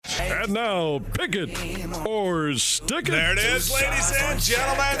And now, pick it or stick it. There it is, ladies and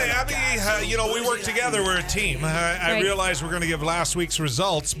gentlemen. Abby, we work together. We're a team. I realize we're going to give last week's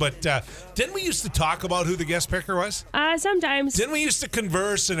results, but didn't we used to talk about who the guest picker was? Sometimes. Didn't we used to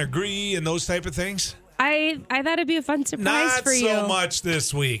converse and agree and those type of things? I thought it'd be a fun surprise for you. Not so much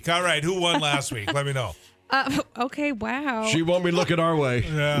this week. All right, who won last week? Let me know. Okay, wow. She won't be looking our way.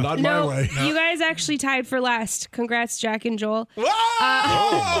 Yeah. Not my way. No, you guys actually tied for last. Congrats, Jack and Joel. Whoa!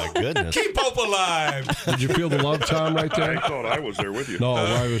 Oh, my goodness. Keep hope alive. Did you feel the love, Tom, right there? I thought I was there with you. No,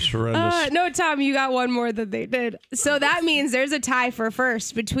 I was horrendous. No, Tom, you got one more than they did. So that means there's a tie for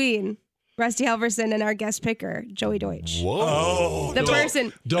first between Rusty Halverson and our guest picker, Joey Deutsch. Whoa. Oh, The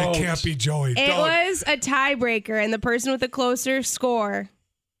person. It can't be Joey. It was a tiebreaker, and the person with the closer score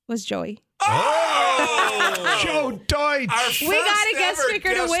was Joey. Oh! Joe Deutsch. We got a guest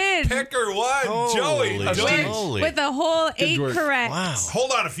picker to win. Picker won. Joey. With a whole 8 work. correct. Wow.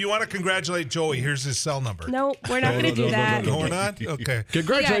 Hold on. If you want to congratulate Joey, here's his cell number. No, we're not going to do that. No, we're not? Okay.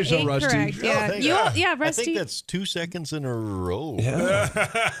 Congratulations, eight Rusty. correct. Yeah, I Rusty. think that's 2 seconds in a row. Yeah.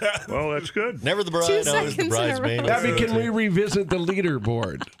 Well, that's good. Never the bride, 2 always the seconds in a bridesmaid. row. Abby, can we revisit the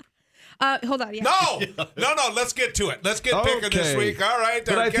leaderboard? Hold on. Yeah. No. Let's get to it. Let's get picker this Okay. week. All right.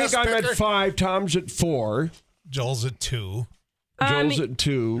 But our I think guest I'm picker. at 5. Tom's at 4. Joel's at 2. Joel's at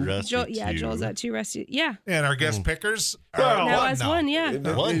 2. Rusty, two. Joel's at 2. Rusty. Yeah. And our guest pickers Well, are Now one as now. one, yeah.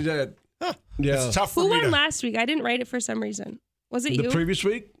 One. He's at- Yeah. It's tough for Who me won to... last week? I didn't write it for some reason. Was it The you? previous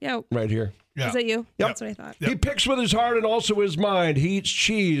week? Yeah. Right here. Yeah. Was it you? Yep. That's what I thought. He picks with his heart and also his mind. He eats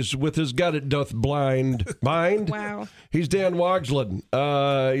cheese with his gut. It doth blind mind. Wow. He's Dan Wogslin.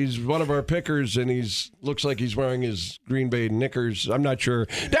 He's one of our pickers, and looks like he's wearing his Green Bay knickers. I'm not sure.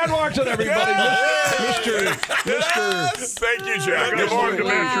 Dan Wogslin, everybody. Mr. Thank you, I Jack. got on to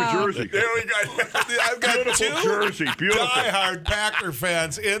match Wow. your jersey. There we go. I've got Beautiful 2 jersey. Beautiful. diehard Packer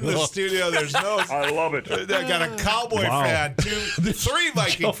fans in the studio. There's no... I love it. I got a Cowboy fan, 3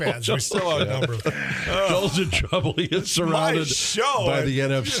 Viking fans. We're still outnumbered. Joel's in trouble. He is surrounded My show. by the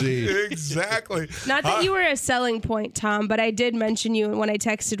NFC. Exactly. Not that you were a selling point, Tom, but I did mention you when I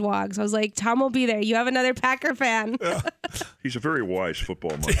texted Wogs. I was like, Tom will be there. You have another Packer fan. He's a very wise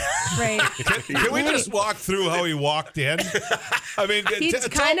football mind. Right. Can we just walk through how he walked in? I mean, He tell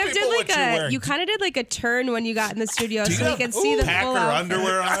kind of people did what you're wearing. you kind of did like a turn when you got in the studio Do so you we could see the Packer full outfit.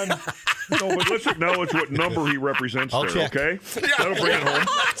 underwear on? No, but let's acknowledge what number he represents I'll there, check. okay? That'll bring it home.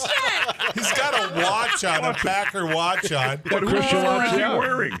 He's got a watch on, a Packer watch on. What Christian What is he Watson?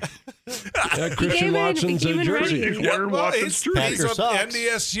 wearing? Christian came in- Watson's he came in jersey. ready. He's wearing Watson's he's jersey. Packer a socks.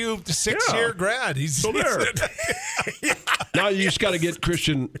 NDSU 6-year grad. He's So there. Now you just got to get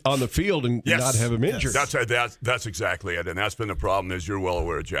Christian on the field and not have him injured. That's exactly it, and that's been the problem, as you're well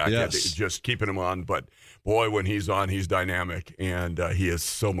aware, Jack. Yes. Just keeping him on, but boy, when he's on, he's dynamic, and he is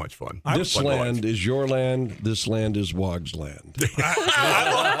so much fun. This Fun to watch. land is your land. This land is Wog's land.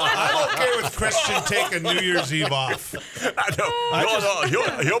 I'm okay with Christian taking New Year's Eve off. No,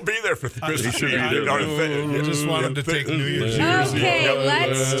 he'll be there for Christmas. should be there. I just want him to take New Year's Eve. Okay,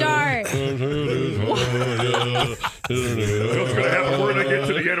 let's start. We're going to get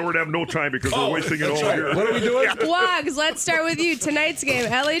to the end, and we're going to have no time because we're wasting it all here. What are we doing? Wogs, let's start with you. Tonight's game,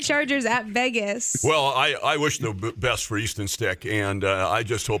 LA Chargers at Vegas. Well, I wish the best for Easton Stick, and I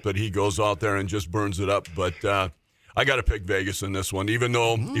just hope that he goes out there and just burns it up. But I got to pick Vegas in this one, even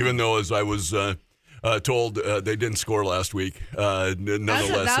though as I was told they didn't score last week.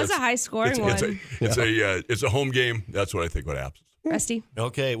 Nonetheless, that was a high-scoring one. It's a home game. That's what I think would happen. Rusty.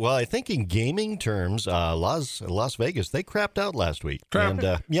 Okay, well, I think in gaming terms, Las Vegas, they crapped out last week.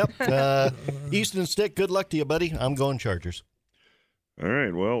 Easton Stick, good luck to you, buddy. I'm going Chargers. All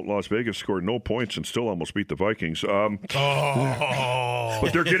right, well, Las Vegas scored no points and still almost beat the Vikings. But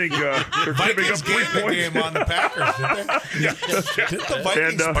they're getting they're giving up Vikings 3 gave the points. game on the Packers, didn't they? Didn't the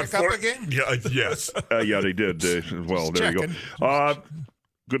Vikings pick up a game? Yes. Yeah, they did. Well, there you go.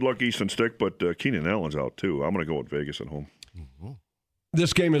 Good luck, Easton Stick, but Keenan Allen's out, too. I'm going to go with Vegas at home.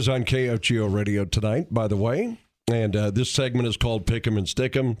 This game is on KFGO Radio tonight, by the way. And this segment is called Pick 'em and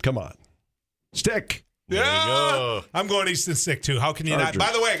Stick 'em. Come on. Stick. Yeah, I'm going Easton Stick too. How can you Chargers. not?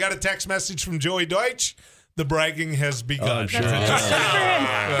 By the way, I got a text message from Joey Deutsch. The bragging has begun. Sure. Good for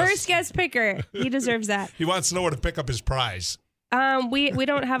him. First guest picker. He deserves that. He wants to know where to pick up his prize. We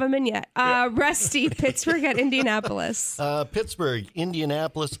don't have him in yet. Rusty, Pittsburgh at Indianapolis. Pittsburgh,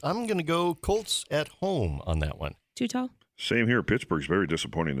 Indianapolis. I'm going to go Colts at home on that one. Too tall? Same here. Pittsburgh's very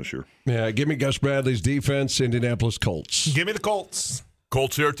disappointing this year. Yeah, give me Gus Bradley's defense, Indianapolis Colts. Give me the Colts.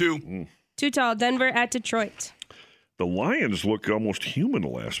 Colts here too. Too tall. Denver at Detroit. The Lions look almost human the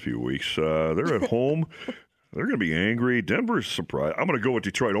last few weeks. They're at home. They're going to be angry. Denver's surprised. I'm going to go with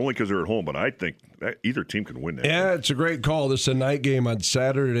Detroit only because they're at home, but I think that either team can win that. Yeah, it's a great call. This is a night game on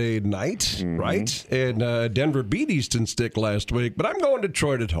Saturday night, right? And Denver beat Easton Stick last week, but I'm going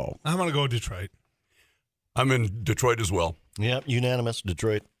Detroit at home. I'm going to go Detroit. I'm in Detroit as well. Yep, unanimous,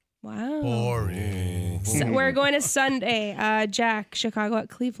 Detroit. Wow. Boring. So we're going to Sunday. Jack, Chicago at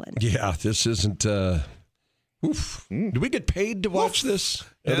Cleveland. Yeah, this isn't. Oof. Do we get paid to watch this?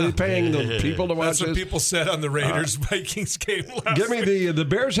 Are Yeah. they paying the people to watch That's what this? people said on the Raiders-Vikings game last Give me week. the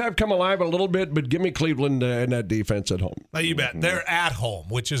Bears have come alive a little bit, but give me Cleveland and that defense at home. Now, you bet. They're at home,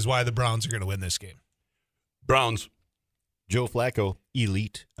 which is why the Browns are going to win this game. Browns. Joe Flacco,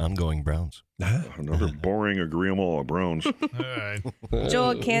 elite. I'm going Browns. Another boring, agreeable Browns. All right.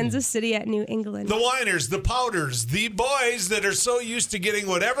 Joel, Kansas City at New England. The whiners, the pouters, the boys that are so used to getting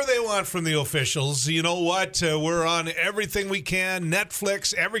whatever they want from the officials. You know what? We're on everything we can.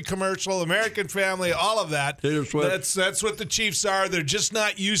 Netflix, every commercial, American Family, all of that. Taylor Swift. That's what the Chiefs are. They're just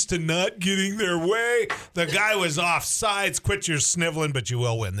not used to not getting their way. The guy was off sides. Quit your sniveling, but you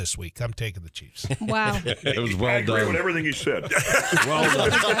will win this week. I'm taking the Chiefs. Wow. It was I well agree with done. everything he said. Well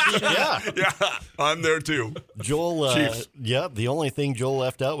done. Yeah, I'm there too. Joel, Chiefs. the only thing Joel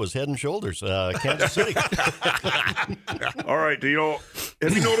left out was Head and Shoulders, Kansas City. All right,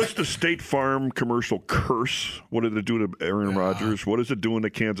 have you noticed the State Farm commercial curse? What did it do to Aaron Rodgers? What is it doing to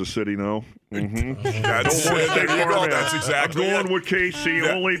Kansas City now? Mm-hmm. That's, Don't want there State you Farm, go. man. That's exactly I'm going it. with KC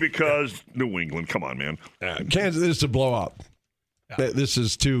only because New England. Come on, man. Kansas, this is a blowout. This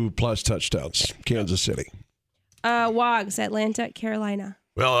is 2+ touchdowns. Kansas City. Wags, Atlanta at Carolina.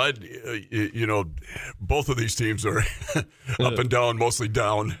 Well, both of these teams are up and down, mostly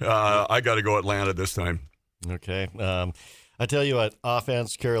down. I got to go Atlanta this time. Okay. I tell you what,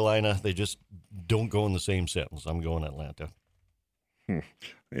 offense, Carolina, they just don't go in the same sentence. I'm going Atlanta.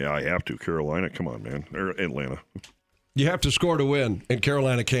 Yeah, I have to. Carolina, come on, man. Or Atlanta. You have to score to win, and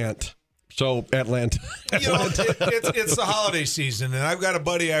Carolina can't. So, Atlanta. You know, it's the holiday season, and I've got a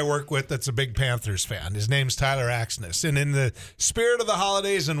buddy I work with that's a big Panthers fan. His name's Tyler Axness. And in the spirit of the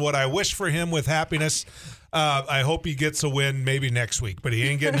holidays and what I wish for him with happiness, I hope he gets a win maybe next week, but he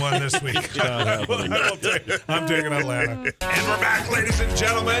ain't getting one this week. I'm taking Atlanta. And we're back, ladies and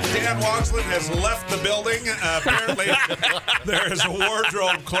gentlemen. Dan Wogslin has left the building. Apparently, there is a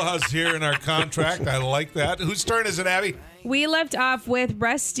wardrobe clause here in our contract. I like that. Whose turn is it, Abby? We left off with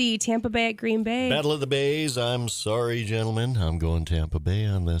Rusty, Tampa Bay at Green Bay. Battle of the Bays. I'm sorry, gentlemen. I'm going Tampa Bay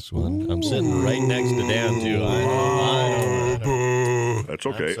on this one. I'm sitting right next to Dan, too. I know. That's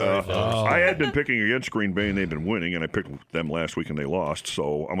okay. I'm sorry, I had been picking against Green Bay, and they've been winning, and I picked them last week, and they lost.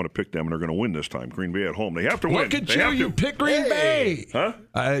 So I'm going to pick them, and they're going to win this time. Green Bay at home. They have to win. Look at they you. have You to. pick Green Bay. Huh?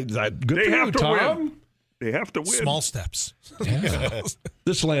 Good They for have you, to Tom. win. They have to win. Small steps.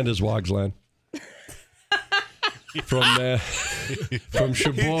 This land is Wog's land. From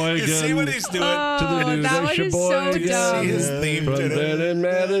Sheboygan You see what he's doing? to the New that one is so Sheboygan. dumb. See his theme From today. Ben and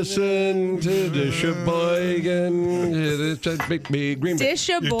Madison to the Sheboygan to the Green Bay. You're taking Green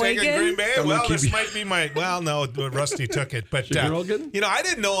Dishaboygan. Bay? I'm gonna Well, keep this you- might be my... Well, no, Rusty took it. But, Sheboygan? I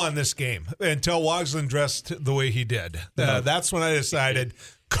didn't know on this game until Wogslin dressed the way he did. That's when I decided,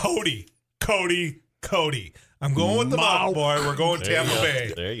 Cody. I'm going with the Mountain Boy. We're going Tampa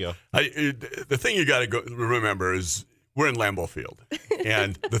Bay. There you go. The thing you got to remember is we're in Lambeau Field,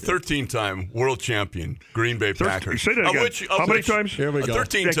 and the 13-time world champion Green Bay Packers. Say that again. How many times? Here we A go.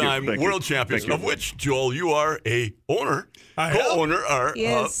 13-time Thank you. world champion, Thank you. of which, Joel, you are a owner, I am. co-owner,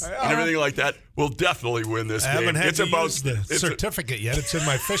 Yes. and everything like that. Will definitely win this I game. haven't had It's to about use the it's a- certificate yet. It's in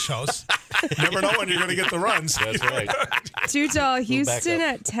my fish house. Never know when you're going to get the runs. That's right. Too tall. back Houston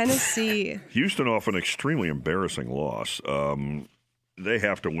up. at Tennessee. Houston off an extremely embarrassing loss. They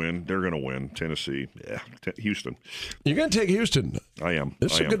have to win. They're going to win. Tennessee. Yeah. Houston. You're going to take Houston. I am.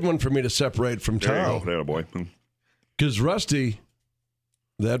 This is I a am. good one for me to separate from There you go. Tom. There, boy. Because Rusty,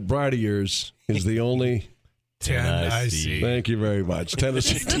 that bride of yours, is the only. Tennessee. Thank you very much.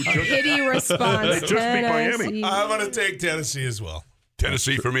 Tennessee. Hitty response. They just beat Miami. Tennessee. I'm going to take Tennessee as well.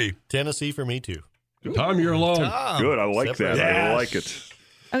 Tennessee for me. Tennessee for me, too. Tom, you're alone. Good. I like that. I Yes. like it.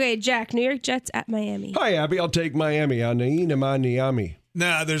 Okay, Jack, New York Jets at Miami. Hi, Abby. I'll take Miami. Miami.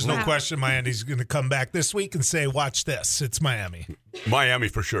 Nah, there's no Wow. question Miami's going to come back this week and say, watch this. It's Miami. Miami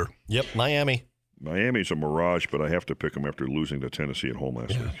for sure. Yep, Miami. Miami's a mirage, but I have to pick them after losing to Tennessee at home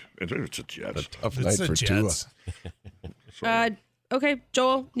last week. And it's a Jets. Tough It's night the for Tua. Jets. Okay,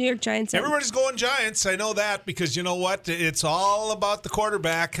 Joel, New York Giants. at- Everybody's going Giants. I know that because you know what? It's all about the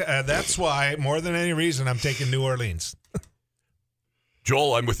quarterback. That's why, more than any reason, I'm taking New Orleans.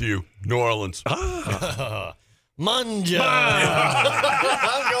 Joel, I'm with you. New Orleans. Manja.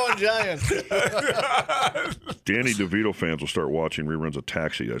 I'm going Giants. Danny DeVito fans will start watching reruns of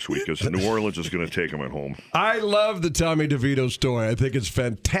Taxi this week because New Orleans is going to take them at home. I love the Tommy DeVito story. I think it's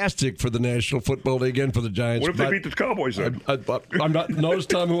fantastic for the National Football League and for the Giants. What if they beat the Cowboys then? I'm not. Notice,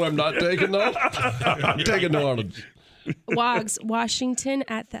 Tom, who I'm not taking though. I'm taking New Orleans. Wags, Washington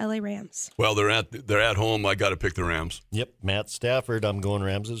at the LA Rams. Well, they're at home. I got to pick the Rams. Yep, Matt Stafford. I'm going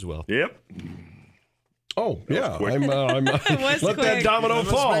Rams as well. Yep. Oh yeah, quick. I'm let quick. that domino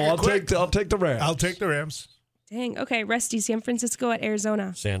fall. I'll take the Rams. I'll take the Rams. Dang. Okay, Rusty, San Francisco at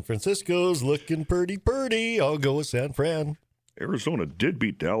Arizona. San Francisco's looking pretty. I'll go with San Fran. Arizona did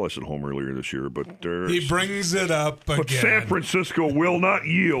beat Dallas at home earlier this year, but He brings it up again. But San Francisco will not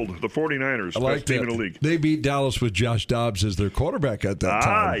yield. The 49ers, I like best team that. in the league. They beat Dallas with Josh Dobbs as their quarterback at that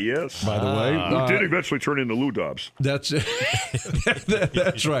time. Yes. By the way, Who did eventually turn into Lou Dobbs. that's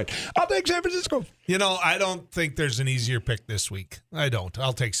that's right. I'll take San Francisco. You know, I don't think there's an easier pick this week. I don't.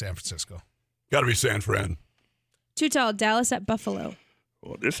 I'll take San Francisco. Got to be San Fran. Too tall, Dallas at Buffalo.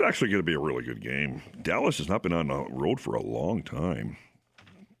 Well, this is actually going to be a really good game. Dallas has not been on the road for a long time.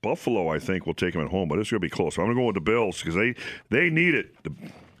 Buffalo, I think, will take them at home, but it's going to be close. I'm going to go with the Bills because they need it.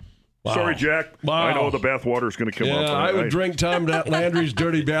 Wow. Sorry, Jack. Wow. I know the bathwater is going to come up. Yeah, I would drink Tom Landry's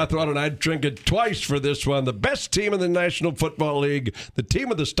dirty bathwater, and I'd drink it twice for this one. The best team in the National Football League, the team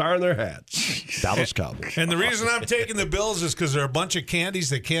with the star in their hats, Dallas Cowboys. And the reason I'm taking the Bills is because they're a bunch of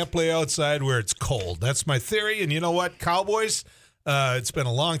candies that can't play outside where it's cold. That's my theory. And you know what, Cowboys? It's been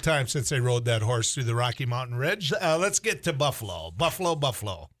a long time since they rode that horse through the Rocky Mountain Ridge. Let's get to Buffalo.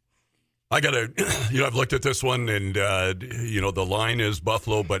 Buffalo. I got to, I've looked at this one, and, the line is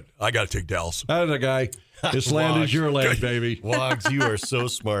Buffalo, but I got to take Dallas. That is a guy. This land is your land, baby. Wags, you are so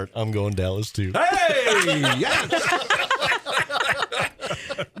smart. I'm going Dallas, too. Hey! Yes!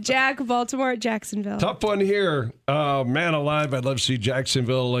 Jack, Baltimore at Jacksonville. Tough one here. Man alive, I'd love to see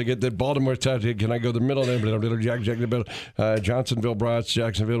Jacksonville get the Baltimore touch. Can I go the middle there? Jacksonville, Johnsonville brats,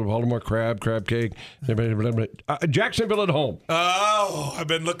 Jacksonville, Baltimore crab cake. Jacksonville at home. Oh, I've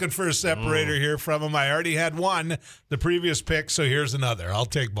been looking for a separator here from them. I already had one, the previous pick, so here's another. I'll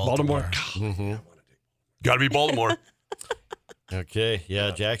take Baltimore. Got to be Baltimore. Okay,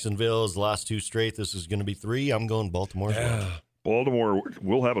 yeah, Jacksonville's the last two straight. This is going to be 3. I'm going Baltimore as well. Baltimore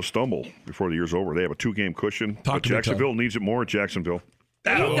will have a stumble before the year's over. They have a 2-game cushion. But Jacksonville needs it more at Jacksonville.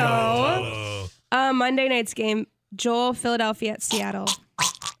 There you go. Monday night's game, Joel, Philadelphia at Seattle.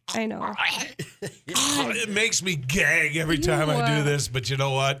 I know. It makes me gag every time I do this, but you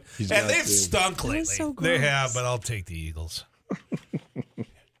know what? And they've stunk lately. So they gross. have, but I'll take the Eagles.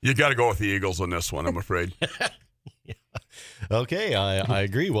 You got to go with the Eagles on this one, I'm afraid. Okay, I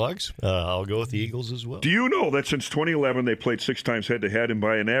agree, Wags. I'll go with the Eagles as well. Do you know that since 2011 they played 6 times head-to-head, and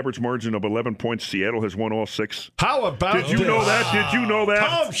by an average margin of 11 points, Seattle has won all 6? How about Did you know that? Did you know that?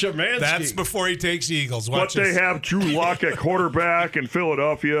 Tom Szymanski. That's before he takes Eagles. Watch But they this. have Drew Lock at quarterback, and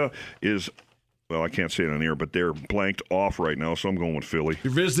Philadelphia is, well, I can't say it on the air, but they're blanked off right now, so I'm going with Philly.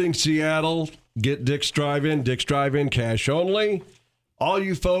 You're visiting Seattle, get Dick's Drive-In, cash only. All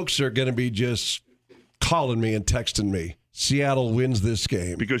you folks are going to be just calling me and texting me. Seattle wins this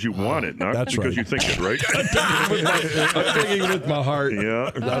game. Because you want it, not That's because right. you think it, right? I'm thinking with my heart,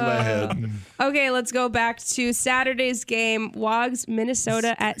 Yeah. not my head. Okay, let's go back to Saturday's game, Wags,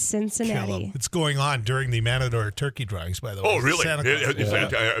 Minnesota at Cincinnati. It's going on during the Matador turkey drawings, by the way. Oh, really? Santa Claus.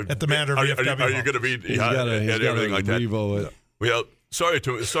 At the Matador Are VFW. you going to be He's got everything like that? Revo it. Well, sorry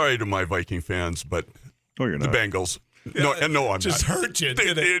to my Viking fans, but Oh, you're the not. Bengals. No, I'm just not. hurt you,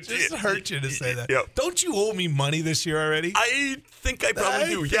 didn't it? Just hurt you to say that. Yeah. Don't you owe me money this year already? I think I probably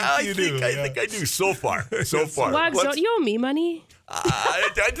do. think Yeah, you do, I think I do so far. Wags, don't you owe me money?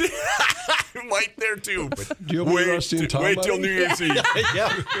 I might there too. But Do you owe me Rusty and Tom wait till money? New Year's Eve.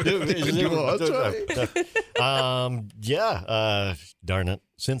 Darn it,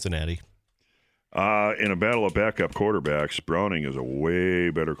 Cincinnati. In a battle of backup quarterbacks, Browning is a way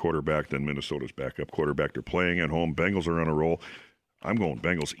better quarterback than Minnesota's backup quarterback. They're playing at home. Bengals are on a roll. I'm going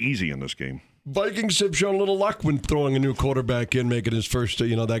Bengals easy in this game. Vikings have shown a little luck when throwing a new quarterback in, making his first, that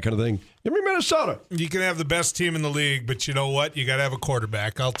kind of thing. Give me Minnesota. You can have the best team in the league, but you know what? You got to have a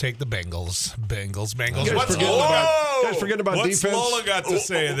quarterback. I'll take the Bengals. Bengals. You guys forgetting about What's defense? Lola got to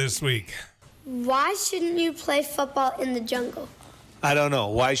say this week? Why shouldn't you play football in the jungle? I don't know.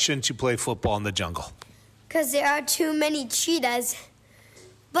 Why shouldn't you play football in the jungle? Because there are too many cheetahs.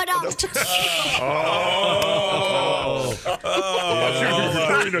 But Unless you're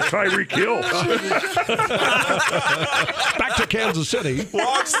referring to Tyreek Hill. Back to Kansas City.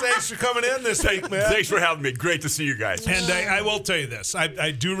 Wags, thanks for coming in this week, man. Thanks for having me. Great to see you guys. And I will tell you this.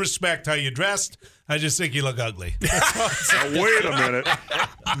 I do respect how you dressed. I just think you look ugly. Now, wait a minute.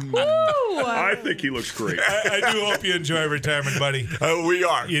 Woo! I think he looks great. I do hope you enjoy retirement, buddy. We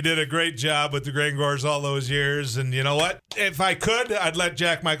are. You did a great job with the Grangors all those years, and you know what? If I could, I'd let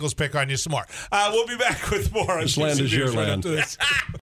Jack Michaels pick on you some more. We'll be back with more. This land is your land. After this.